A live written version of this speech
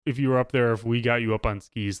if you were up there, if we got you up on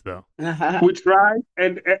skis, though. We tried,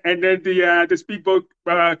 and then the speedboat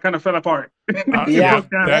kind of fell apart. It Yeah. broke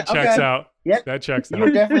down. That Yeah, checks okay. out. Yep. That checks You were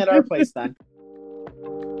out. definitely at our place then.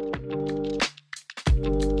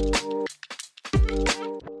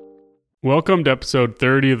 Welcome to episode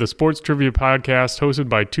 30 of the Sports Trivia Podcast, hosted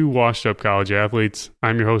by two washed-up college athletes.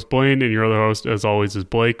 I'm your host, Blaine, and your other host, as always, is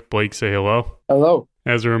Blake. Blake, say hello. Hello.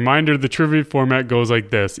 As a reminder, the trivia format goes like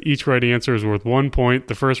this. Each right answer is worth 1 point.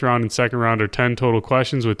 The first round and second round are 10 total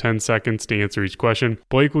questions with 10 seconds to answer each question.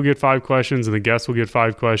 Blake will get 5 questions and the guest will get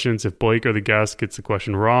 5 questions. If Blake or the guest gets the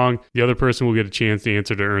question wrong, the other person will get a chance to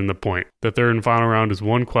answer to earn the point. The third and final round is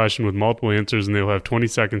 1 question with multiple answers and they will have 20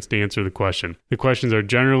 seconds to answer the question. The questions are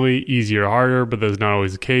generally easier or harder, but that is not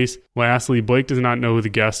always the case. Lastly, Blake does not know who the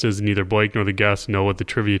guest is, and neither Blake nor the guest know what the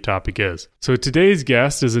trivia topic is. So today's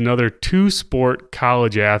guest is another two-sport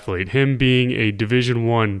college athlete, him being a Division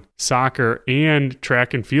I soccer and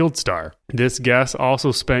track and field star. This guest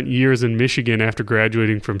also spent years in Michigan after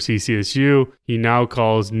graduating from CCSU. He now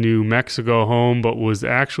calls New Mexico home, but was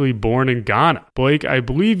actually born in Ghana. Blake, I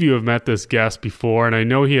believe you have met this guest before, and I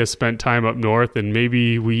know he has spent time up north, and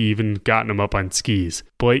maybe we even gotten him up on skis.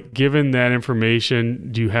 Blake, given that information,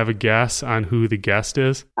 do you have a guess on who the guest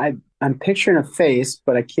is? I'm picturing a face,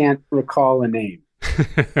 but I can't recall a name.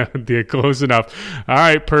 They're close enough. All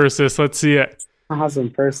right, Persis, let's see it.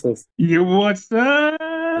 Awesome, Persis. You what's up?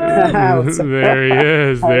 What's up? There he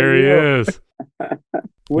is. How There are he you? is.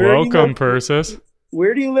 Where do you Welcome, live? Persis.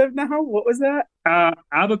 Where do you live now? What was that?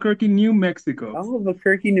 Albuquerque, New Mexico. Oh,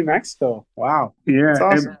 Albuquerque, New Mexico. Wow. Yeah, That's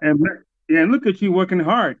awesome. and look at you working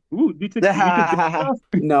hard. Ooh, you took off.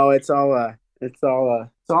 No, it's all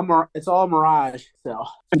mirage. So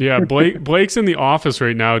Yeah, Blake's in the office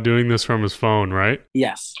right now doing this from his phone, right?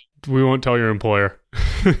 yes. We won't tell your employer.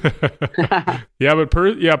 Yeah, but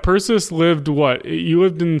Persis lived what? You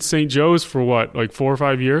lived in St. Joe's for what, like 4 or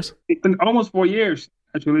 5 years? It's been almost 4 years,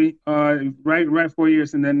 actually. Right, 4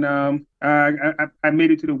 years, and then I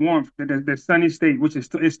made it to the warmth, the sunny state, which is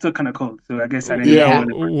it's still kind of cold. So I guess I didn't. Yeah.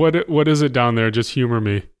 What is it down there? Just humor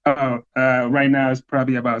me. Right now it's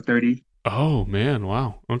probably about 30. Oh man,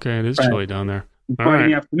 wow. Okay, it is Right. chilly down there. All But in the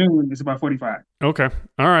right. afternoon it's about 45. Okay.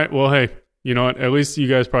 All right. Well, hey, you know what? At least you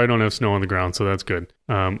guys probably don't have snow on the ground, so that's good.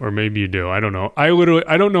 Or maybe you do. I don't know. I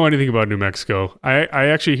don't know anything about New Mexico. I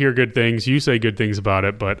actually hear good things. You say good things about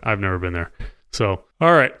it, but I've never been there. So,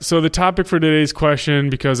 all right. So the topic for today's question,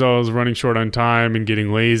 because I was running short on time and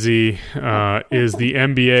getting lazy, is the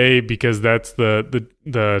NBA, because that's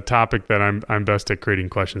the topic that I'm best at creating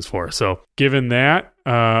questions for. So, given that,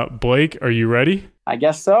 Blake, are you ready? I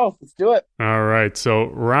guess so. Let's do it. All right. So,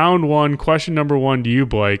 round one, question number 1 to you,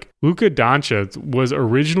 Blake. Luka Doncic was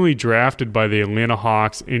originally drafted by the Atlanta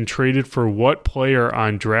Hawks and traded for what player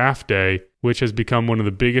on draft day, which has become one of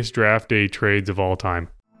the biggest draft day trades of all time?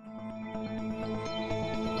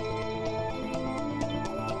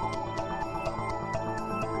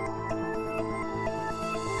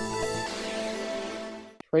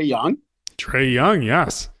 Trae Young. Trae Young,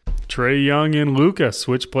 yes. Trae Young and Luka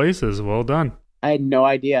switch places. Well done. I had no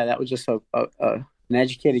idea. That was just an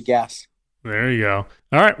educated guess. There you go.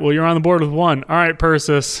 All right. Well, you're on the board with 1. All right,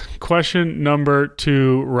 Persis. Question number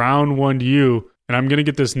 2, round 1 to you. And I'm going to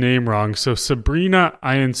get this name wrong. So Sabrina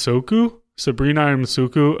Ionescu,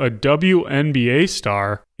 a WNBA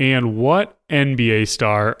star, and what NBA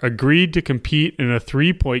star agreed to compete in a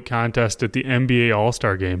 3-point contest at the NBA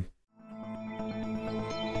All-Star Game?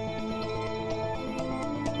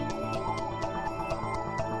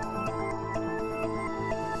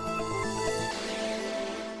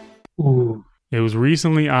 Ooh. It was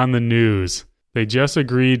recently on the news. They just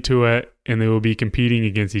agreed to it, and they will be competing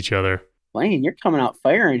against each other. Blaine, you're coming out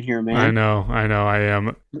firing here, man. I know, I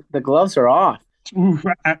am. The gloves are off. I'm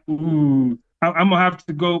gonna have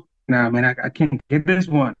to go. Nah, man, I can't get this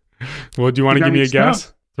one. Well, do you want to You got give me me a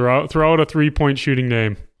guess? Throw out a 3-point shooting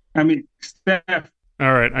name. I mean, Steph.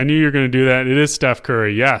 All right, I knew you were going to do that. It is Steph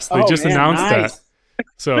Curry. Yes, they just man, announced nice. that.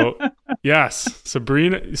 So, yes,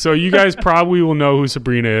 Sabrina. So you guys probably will know who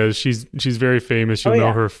Sabrina is. She's very famous. You'll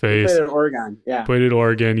know her face. Played at Oregon. Yeah. Played at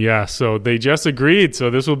Oregon, yeah. So they just agreed. So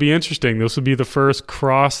this will be interesting. This will be the first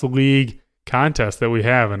cross-league contest that we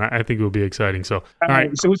have, and I think it will be exciting. So, all right.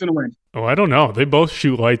 So who's gonna win? Oh, I don't know. They both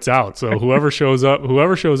shoot lights out. So whoever shows up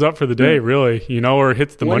for the day, really, or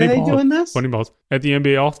hits the When money are they ball. doing this? Money balls at the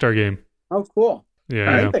NBA All-Star Game. Oh, cool. Yeah,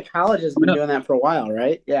 I yeah. think the college has been doing that for a while,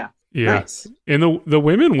 right? Yeah. Yeah. Nice. And the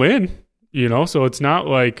women win, so it's not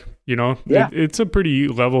like, Yeah. it's a pretty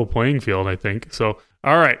level playing field, I think. So,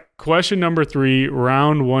 All right. Question number 3,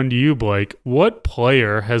 round 1 to you, Blake. What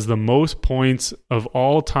player has the most points of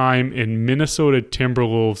all time in Minnesota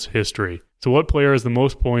Timberwolves history? So what player has the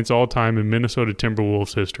most points all time in Minnesota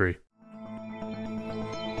Timberwolves history?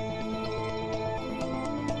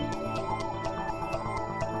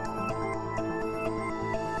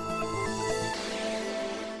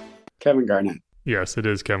 Kevin Garnett. Yes, it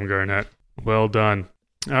is Kevin Garnett. Well done.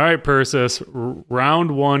 All right, Persis.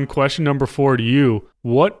 Round 1, question number 4 to you.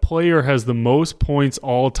 What player has the most points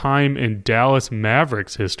all time in Dallas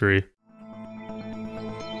Mavericks history?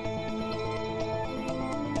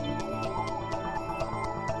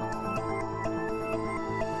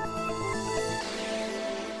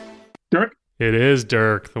 Dirk? It is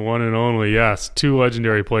Dirk, the one and only. Yes, 2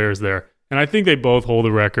 legendary players there. And I think they both hold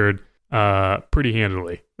the record pretty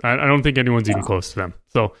handily. I don't think anyone's even close to them.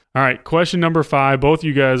 So, all right, question number 5. Both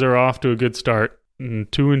you guys are off to a good start.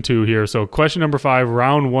 2-2 here. So, question number 5,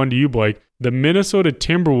 round 1 to you, Blake. The Minnesota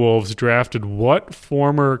Timberwolves drafted what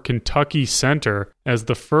former Kentucky center as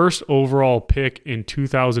the first overall pick in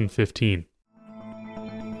 2015?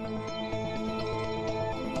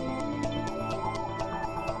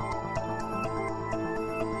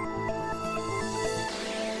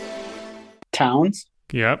 Towns.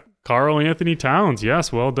 Yep. Karl Anthony Towns.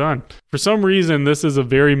 Yes, well done. For some reason, this is a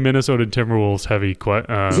very Minnesota Timberwolves heavy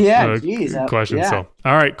question. Yeah. So,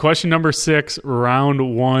 all right, question number 6,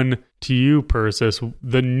 round 1 to you, Persis.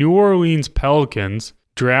 The New Orleans Pelicans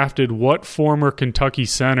drafted what former Kentucky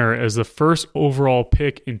center as the first overall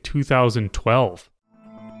pick in 2012?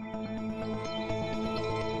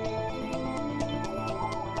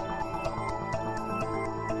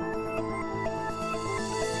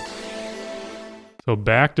 So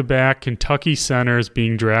back-to-back Kentucky centers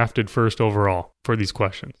being drafted first overall for these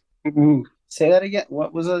questions. Ooh. Say that again.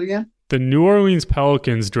 What was it again? The New Orleans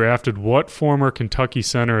Pelicans drafted what former Kentucky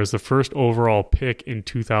center as the first overall pick in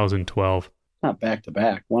 2012? Not back to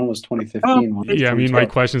back. One was 2015. One was Yeah, I mean, my 2012.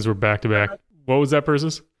 questions were back-to-back. What was that,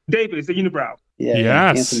 Persis? Davis, the unibrow. Yeah,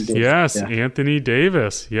 Yes, Anthony Davis. yes, Yeah. Anthony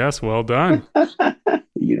Davis. Yes, well done.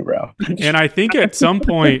 Unibrow. And I think at some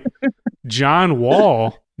point, John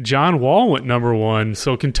Wall went number 1.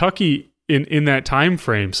 So Kentucky in that time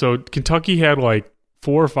frame. So Kentucky had like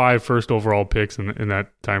 4 or 5 first overall picks in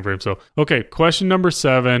that time frame. So okay, question number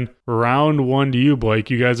 7, round 1 to you, Blake.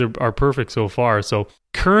 You guys are perfect so far. So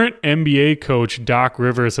current NBA coach Doc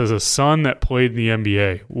Rivers has a son that played in the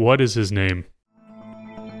NBA. What is his name?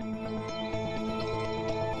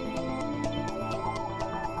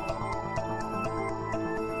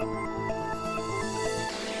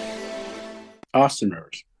 Austin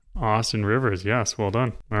Rivers. Austin Rivers, yes, well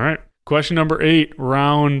done. All right. Question number 8,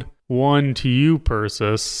 round 1 to you,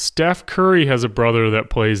 Persis. Steph Curry has a brother that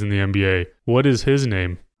plays in the NBA. What is his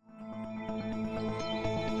name?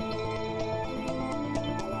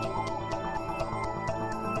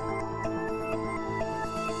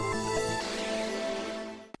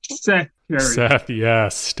 Seth Curry. Seth,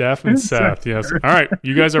 yes. Steph and Seth, yes. All right,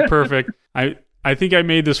 you guys are perfect. I think I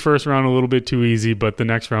made this first round a little bit too easy, but the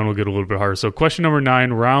next round will get a little bit harder. So question number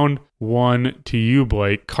 9, round 1 to you,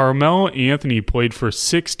 Blake. Carmelo Anthony played for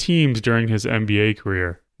 6 teams during his NBA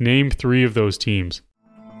career. Name 3 of those teams.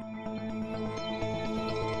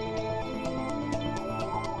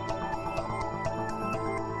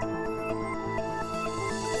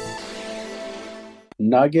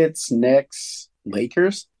 Nuggets, Knicks,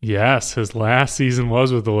 Lakers. Yes, his last season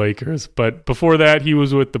was with the Lakers, but before that he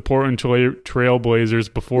was with the Portland Trail Blazers.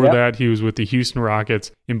 Before that he was with the Houston Rockets,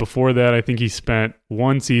 and before that I think he spent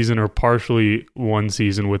 1 season or partially 1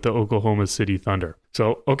 season with the Oklahoma City Thunder.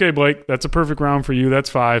 So, okay, Blake, that's a perfect round for you. That's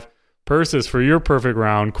 5. Persis, for your perfect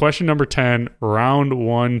round, question number 10, round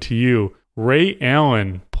 1 to you. Ray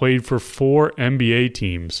Allen played for 4 NBA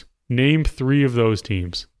teams. Name 3 of those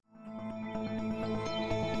teams.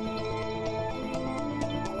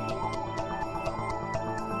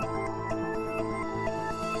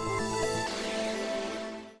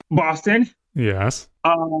 Boston. Yes.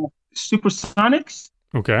 Supersonics.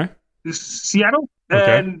 Okay. Seattle.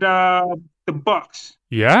 Okay. And the Bucks.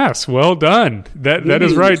 Yes, well done. That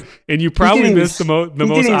is right. And you probably missed the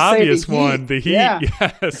most obvious one, the Heat. Yeah.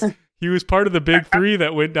 Yes. He was part of the big 3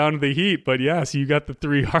 that went down to the Heat, but yes, you got the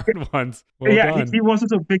 3 hard ones. Well done. He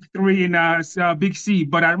wasn't a big 3 in Big C,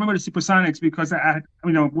 but I remember the Supersonics because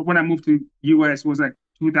when I moved to US was like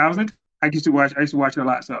 2000. I used to watch it a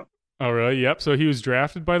lot. So. Oh, really? Yep. So he was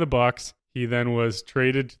drafted by the Bucks. He then was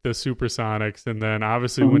traded to the Supersonics, and then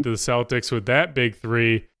obviously went to the Celtics with that big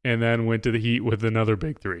 3, and then went to the Heat with another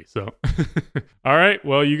big 3. So, all right.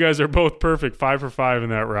 Well, you guys are both perfect. 5 for 5 in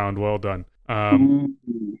that round. Well done.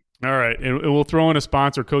 All right, and we'll throw in a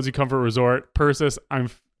sponsor, Cozy Comfort Resort. Persis,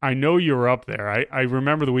 I know you were up there. I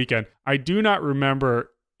remember the weekend. I do not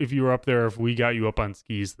remember if you were up there, if we got you up on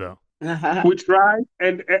skis, though. We tried,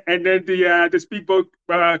 and then the speedboat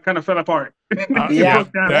kind of fell apart. Yeah.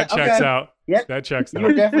 That checks Okay. out. Yep. That checks You were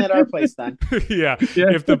out. definitely at our place then. Yeah. Yeah.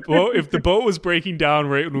 If the boat was breaking down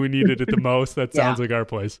right when we needed it the most, that sounds like our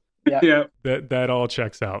place. Yeah. That all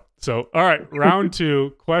checks out. So, all right, round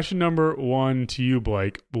 2. Question number 1 to you,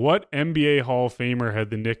 Blake. What NBA Hall of Famer had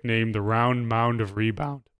the nickname the Round Mound of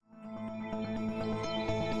Rebound?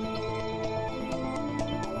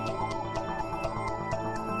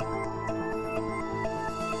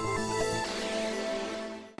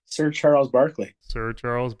 Sir Charles Barkley. Sir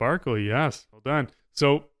Charles Barkley. Yes, well done.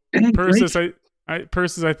 So, Persis,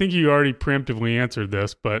 I think you already preemptively answered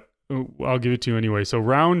this, but I'll give it to you anyway. So,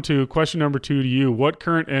 round 2, question number 2 to you. What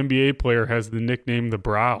current NBA player has the nickname the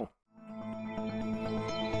Brow?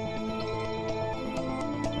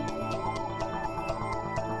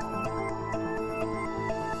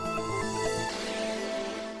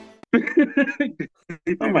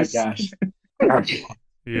 Oh my gosh.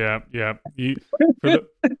 Yeah. For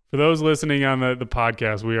those listening on the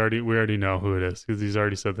podcast, we already know who it is because he's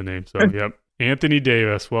already said the name. So, yep. Anthony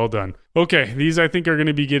Davis. Well done. Okay, these I think are going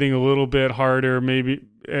to be getting a little bit harder. Maybe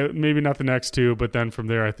not the next 2, but then from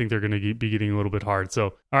there, I think they're going to be getting a little bit hard.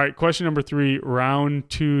 So, all right, question number 3, round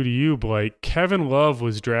 2 to you, Blake. Kevin Love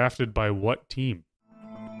was drafted by what team?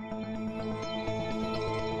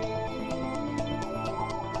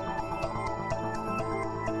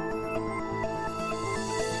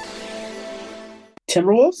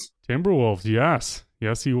 Timberwolves? Timberwolves. Yes,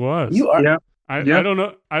 he was. You are. Yeah. I Yep. don't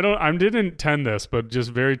know. I didn't intend this, but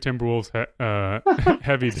just very Timberwolves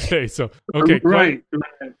heavy today. So, okay. Right.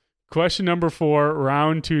 Question number 4,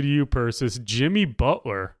 round 2 to you, Persis. Jimmy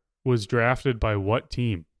Butler was drafted by what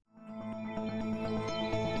team?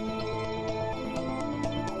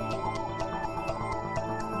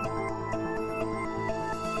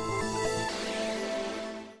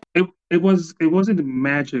 It wasn't the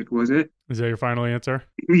Magic, was it? Is that your final answer?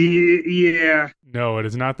 Yeah. No, it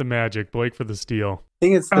is not the Magic. Blake for the steal. I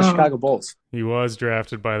think it's the Chicago Bulls. He was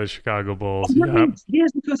drafted by the Chicago Bulls. Oh, Yep. right.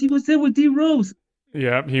 Yes, because he was there with D Rose.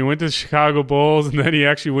 Yep. He went to the Chicago Bulls, and then he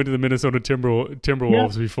actually went to the Minnesota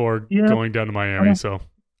Timberwolves before going down to Miami. So,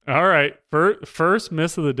 all right. First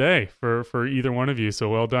miss of the day for either one of you. So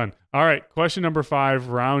well done. All right. Question number 5,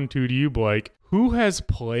 round 2 to you, Blake. Who has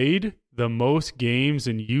played the most games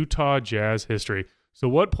in Utah Jazz history? So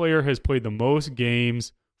what player has played the most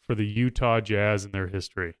games for the Utah Jazz in their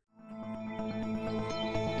history?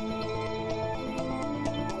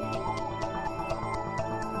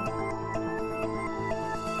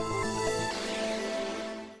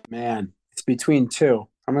 Man, it's between 2.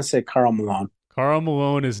 I'm going to say Karl Malone. Karl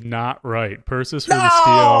Malone is not right. Persis for the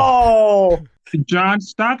No! John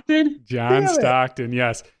Stockton? steal. John Stockton,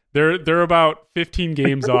 yes. They're about 15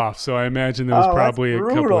 games off, so I imagine there was probably a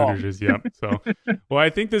couple injuries. Yep. So, well, I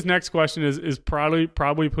think this next question is probably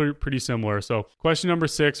pretty similar. So, question number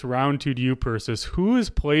 6, round 2 to you, Persis. Who has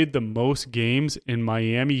played the most games in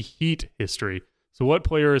Miami Heat history? So, what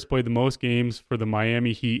player has played the most games for the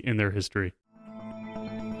Miami Heat in their history?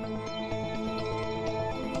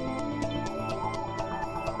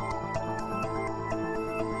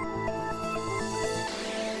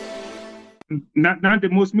 Not the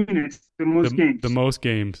most minutes, the most games. The most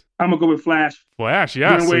games. I'm gonna go with Flash. Flash,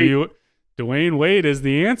 yes. Dwayne So Dwayne Wade is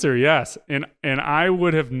the answer, yes. And I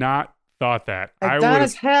would have not thought that.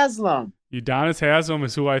 Adonis Haslam. Udonis Haslam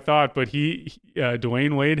is who I thought, but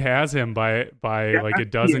Dwayne Wade has him by like a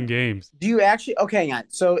dozen games. Do you actually? Okay, hang on.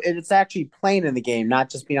 So it's actually playing in the game, not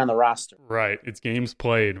just being on the roster. Right, it's games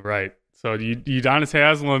played. Right. So Udonis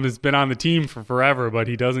Haslam has been on the team for forever, but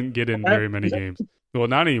he doesn't get in very many games. Well,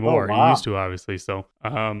 not anymore. Oh, wow. He used to, obviously. So,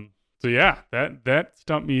 so yeah, that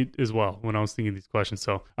stumped me as well when I was thinking these questions.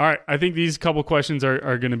 So, all right, I think these couple questions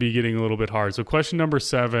are going to be getting a little bit hard. So, question number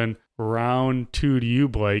 7, round 2 to you,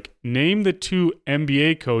 Blake. Name the 2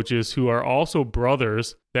 NBA coaches who are also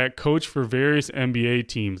brothers that coach for various NBA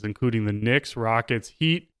teams, including the Knicks, Rockets,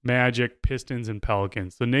 Heat, Magic, Pistons, and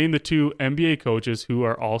Pelicans. So, name the 2 NBA coaches who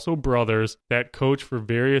are also brothers that coach for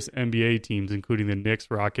various NBA teams, including the Knicks,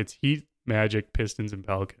 Rockets, Heat, Magic, Pistons, and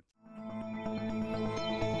Pelicans.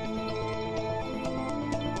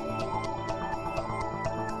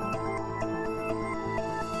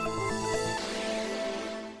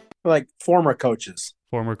 Like former coaches.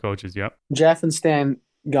 Former coaches, yep. Jeff and Stan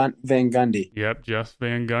Van Gundy. Yep, Jeff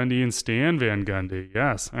Van Gundy and Stan Van Gundy.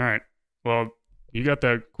 Yes. All right. Well, You got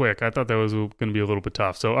that quick. I thought that was going to be a little bit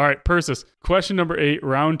tough. So, all right, Persis, question number 8,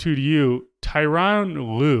 round 2 to you.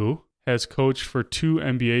 Tyronn Lue has coached for 2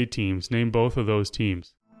 NBA teams. Name both of those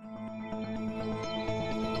teams.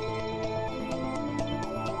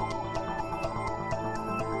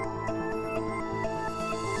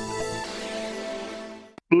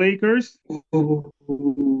 Lakers.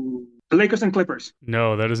 Lakers and Clippers.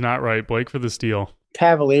 No, that is not right. Blake for the steal.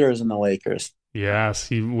 Cavaliers and the Lakers. Yes,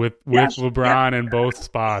 he with Yes, LeBron in both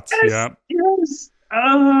spots. Yes. Yep. Yes.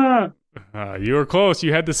 You were close.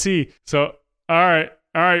 You had to see. So, all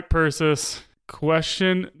right, Persis.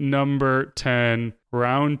 Question number 10,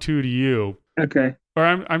 round 2 to you. Okay. Or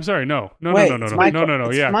I'm sorry. No. Wait, it's my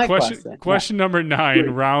it's Yeah. my Question number 9,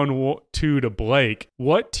 round 2 to Blake.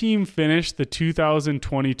 What team finished the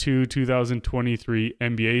 2022-2023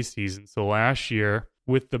 NBA season, so last year,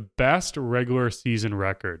 with the best regular season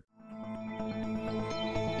record?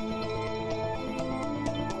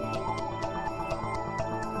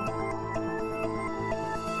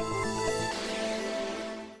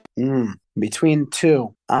 Between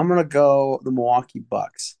 2, I'm gonna go the Milwaukee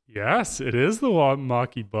Bucks. Yes, it is the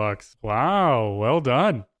Milwaukee Bucks. Wow, well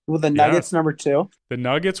done. With the Nuggets number 2. The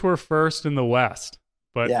Nuggets were first in the West,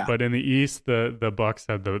 but Yeah. but in the East, the Bucks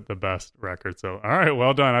had the best record. So, all right,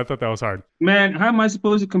 well done. I thought that was hard. Man, how am I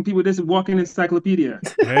supposed to compete with this walking encyclopedia?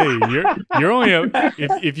 Hey, you're only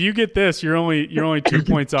if you get this, you're only 2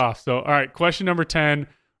 points off. So, all right, question number 10,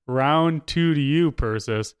 round 2 to you,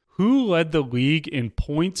 Persis. Who led the league in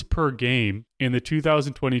points per game in the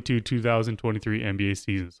 2022-2023 NBA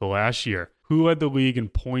season? So last year, who led the league in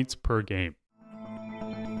points per game?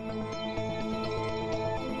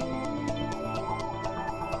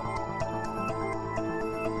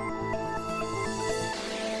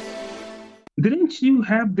 Didn't you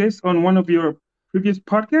have this on one of your previous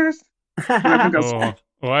podcasts? I think I-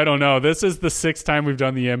 Well, I don't know. This is the 6th time we've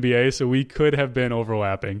done the NBA, so we could have been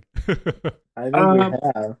overlapping. I think we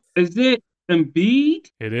have. Is it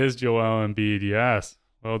Embiid? It is Joel Embiid. Yes,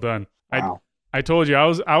 well done. Wow. I told you I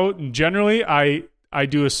was out. Generally, I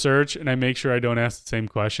do a search and I make sure I don't ask the same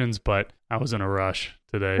questions, but I was in a rush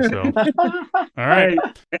today. So, all right.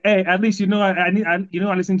 Hey, at least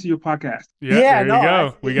I listen to your podcast. Yeah, there you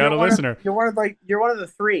go. We got a listener. You're one of the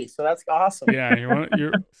 3, so that's awesome. Yeah,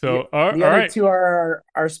 you're so all The other right. 2 are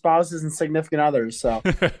our spouses and significant others. So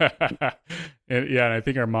and I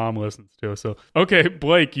think our mom listens too. So, okay,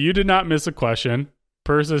 Blake, you did not miss a question.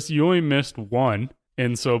 Persis, you only missed 1.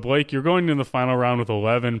 And so, Blake, you're going into the final round with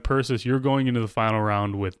 11. Persis, you're going into the final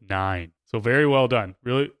round with 9. So very well done.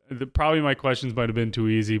 Really, probably my questions might have been too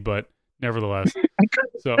easy, but nevertheless.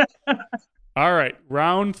 So, all right,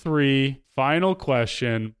 round 3, final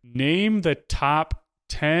question. Name the top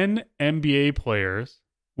 10 NBA players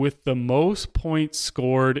with the most points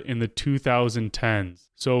scored in the 2010s.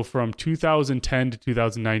 So from 2010 to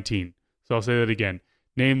 2019. So I'll say that again.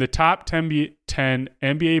 Name the top 10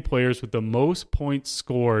 NBA players with the most points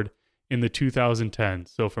scored in the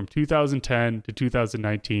 2010s. So from 2010 to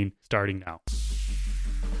 2019, starting now.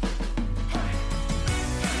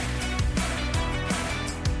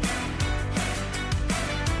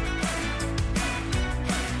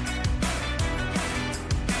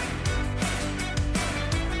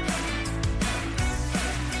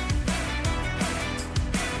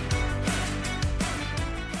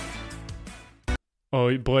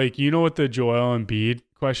 Oh, Blake, you know what the Joel Embiid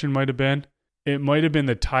question might have been? It might have been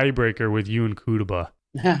the tiebreaker with you and Kutuba.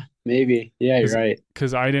 maybe. Yeah, you're right.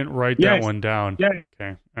 Because I didn't write that one down. Yeah.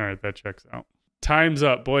 Okay. All right. That checks out. Time's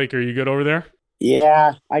up. Blake, are you good over there?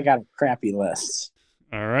 Yeah, I got a crappy list.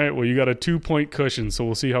 All right. Well, you got a 2-point cushion, so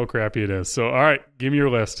we'll see how crappy it is. So, all right. Give me your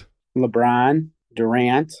list. LeBron,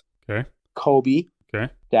 Durant, Okay. Kobe, Okay.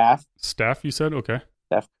 Steph you said? Okay.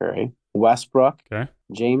 Curry, Westbrook, Okay.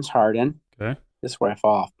 James Harden. Okay. This is where I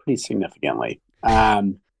fall off pretty significantly. How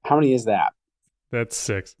many is that? That's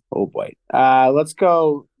 6. Oh boy. Let's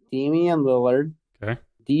go Damian Lillard. Okay.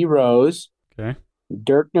 D Rose. Okay.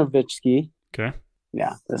 Dirk Nowitzki. Okay.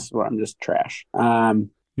 Yeah, this is where I'm just trash. You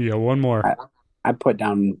got one more. I put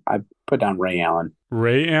down Ray Allen.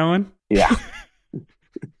 Ray Allen? Yeah.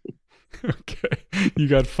 Okay. You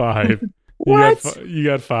got 5. What? You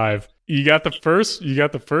got 5. You got the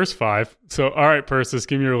first 5. So, all right, Persis,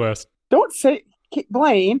 give me your list. Don't say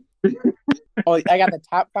Blaine. Oh, I got the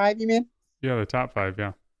top 5, you mean? Yeah, the top 5,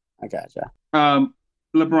 yeah. I gotcha.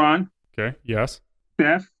 LeBron, Okay. Yes.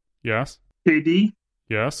 Steph, Yes. KD,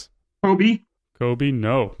 Yes. Kobe, Kobe,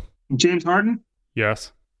 no. James Harden,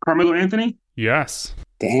 Yes. Carmelo Anthony, Yes.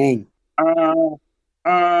 Dang. Dirk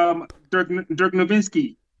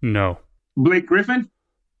Nowitzki, No. Blake Griffin,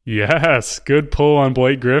 Yes. Good pull on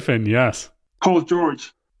Blake Griffin. Yes. Paul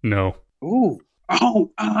George. No. Ooh.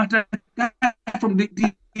 Oh, the guy from the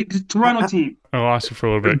Toronto team. I lost you for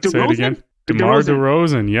a little bit. Say it DeRozan? again. DeMar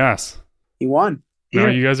DeRozan, yes. He won. No,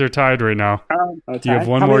 Yeah. you guys are tied right now. Oh, You have tied?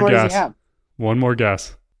 one How many more does he guess. have? One more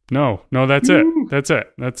guess. No, that's it. Ooh. That's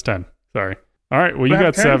it. That's 10. Sorry. All right. Well, you Well,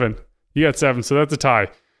 got 10. 7. You got 7. So that's a tie.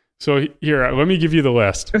 So here, let me give you the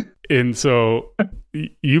list. And so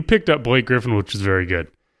you picked up Blake Griffin, which is very good.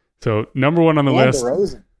 So number 1 on the And list.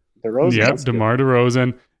 DeRozan. Yep, that's good. DeMar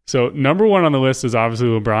DeRozan. So number 1 on the list is obviously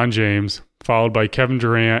LeBron James, followed by Kevin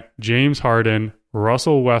Durant, James Harden,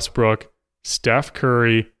 Russell Westbrook, Steph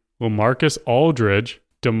Curry, LaMarcus Aldridge,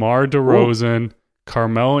 DeMar DeRozan,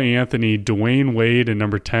 Carmelo Anthony, Dwayne Wade, and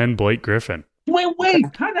number 10, Blake Griffin. Wait.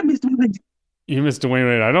 How did I miss Dwayne Wade? You missed Dwayne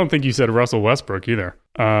Wade. I don't think you said Russell Westbrook either.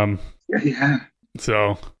 Yeah.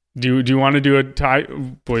 So do you want to do a tie?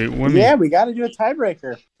 Wait, let me. Yeah, we got to do a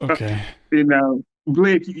tiebreaker. Okay. You know,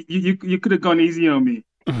 Blake, you could have gone easy on me.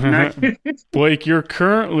 Blake, you're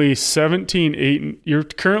currently 17-8. You're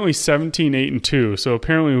currently 17-8-2. So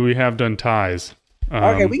apparently we have done ties.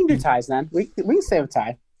 Okay, we can do ties then. We can save a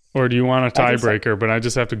tie. Or do you want a I think so. tiebreaker? But I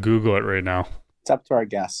just have to Google it right now. It's up to our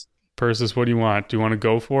guess. Persis, what do you want? Do you want to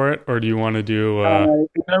go for it, or do you want to do You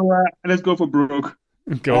know what? Let's go for broke.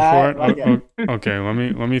 go for it? okay. Okay. Let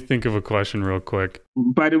me think of a question real quick.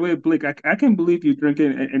 By the way, Blake, I can't believe you're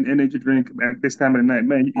drinking an energy drink at this time of the night,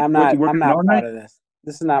 man. I'm What, not. you working I'm not all proud night? of this.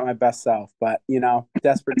 This is not my best self, but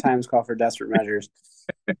desperate times call for desperate measures.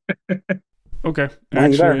 Okay.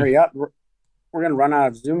 Man, you better Actually, hurry up. We're gonna run out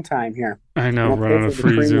of Zoom time here. I know. I'm Run okay out of for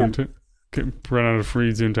the free Zoom. premium. Run out of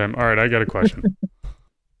free Zoom time. All right, I got a question.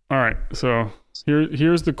 All right, so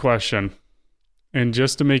here's the question, and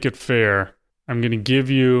just to make it fair, I'm going to give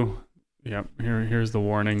you. Yep. Here's the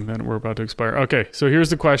warning that we're about to expire. Okay, so here's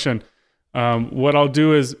the question. What I'll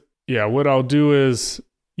do is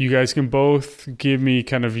you guys can both give me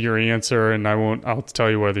kind of your answer, and I'll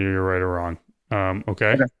tell you whether you're right or wrong.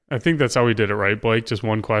 Okay. I think that's how we did it, right, Blake? Just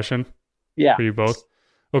one question Yeah. for you both.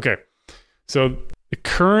 Okay. So the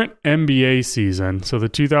current NBA season, so the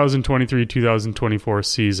 2023-2024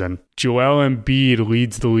 season, Joel Embiid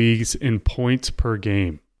leads the leagues in points per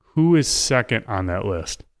game. Who is second on that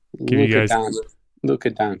list? Give you guys Luka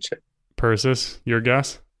Doncic. Persis, your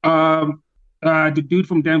guess? The dude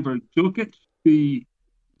from Denver, Jokic, the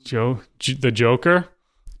The Joker?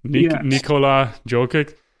 Yeah. Nikola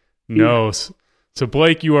Jokic? No. So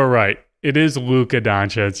Blake, you are right. It is Luka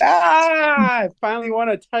Doncic. I finally won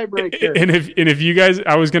a tiebreaker. And if you guys,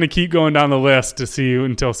 I was going to keep going down the list to see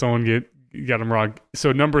until someone got them wrong.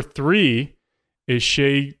 So number 3 is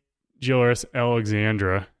Shai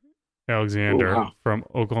Gilgeous-Alexander wow. from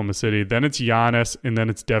Oklahoma City. Then it's Giannis, and then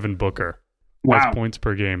it's Devin Booker. Wow. As points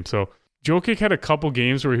per game. So Jokic had a couple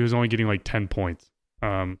games where he was only getting like 10 points.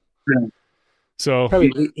 So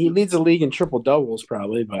Probably he leads the league in triple doubles,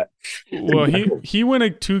 probably. But well, he went a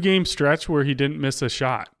 2-game stretch where he didn't miss a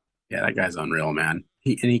shot. yeah, that guy's unreal, man.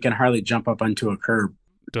 He can hardly jump up onto a curb.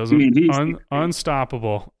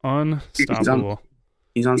 Unstoppable. He's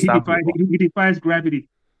He unstoppable. defies gravity.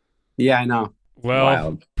 Yeah, I know. Well,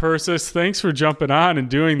 Wild. Persis, thanks for jumping on and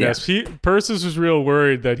doing this. Persis was real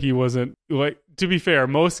worried that he wasn't like. To be fair,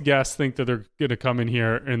 most guests think that they're going to come in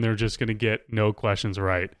here and they're just going to get no questions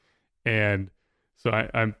right, and so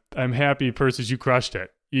I'm happy, Persis, you crushed it.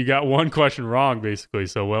 You got one question wrong, basically.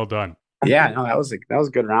 So well done. Yeah, no, that was a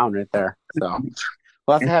good round right there. So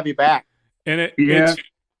we'll have to have you back. And Yeah.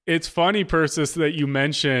 it's funny, Persis, that you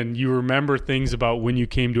mentioned you remember things about when you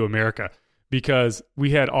came to America, because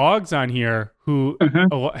we had Oggs on here who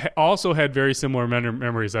also had very similar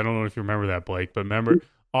memories. I don't know if you remember that, Blake, but remember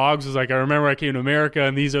Oggs was like, I remember I came to America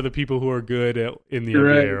and these are the people who are good in the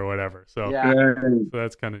NBA or whatever. So, Yeah. so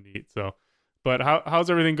that's kind of neat. So, but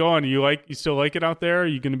how's everything going? You still like it out there? Are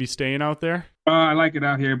you going to be staying out there? I like it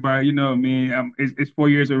out here, but you know me, it's 4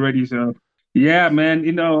 years already, so yeah, man.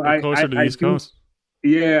 You know, You're closer to the East Coast.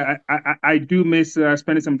 Yeah, I do miss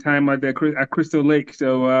spending some time at Crystal Lake.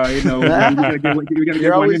 So we gotta get one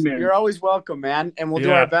in there. You're always welcome, man. And we'll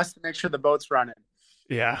do our best to make sure the boat's running.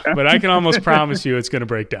 Yeah, but I can almost promise you it's going to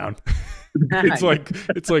break down. It's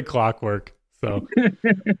like clockwork. So,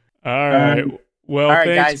 all right. Well, all right,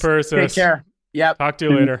 thanks, guys. Persis. Take care. Yep. Talk to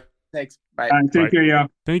you later. Thanks. Bye. Take care, y'all.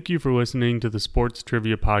 Thank you for listening to the Sports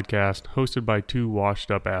Trivia Podcast, hosted by 2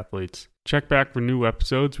 washed-up athletes. Check back for new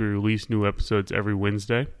episodes. We release new episodes every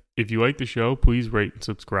Wednesday. If you like the show, please rate and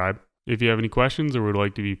subscribe. If you have any questions or would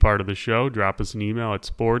like to be part of the show, drop us an email at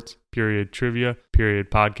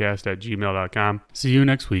sports.trivia.podcast@gmail.com. See you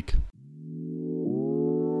next week.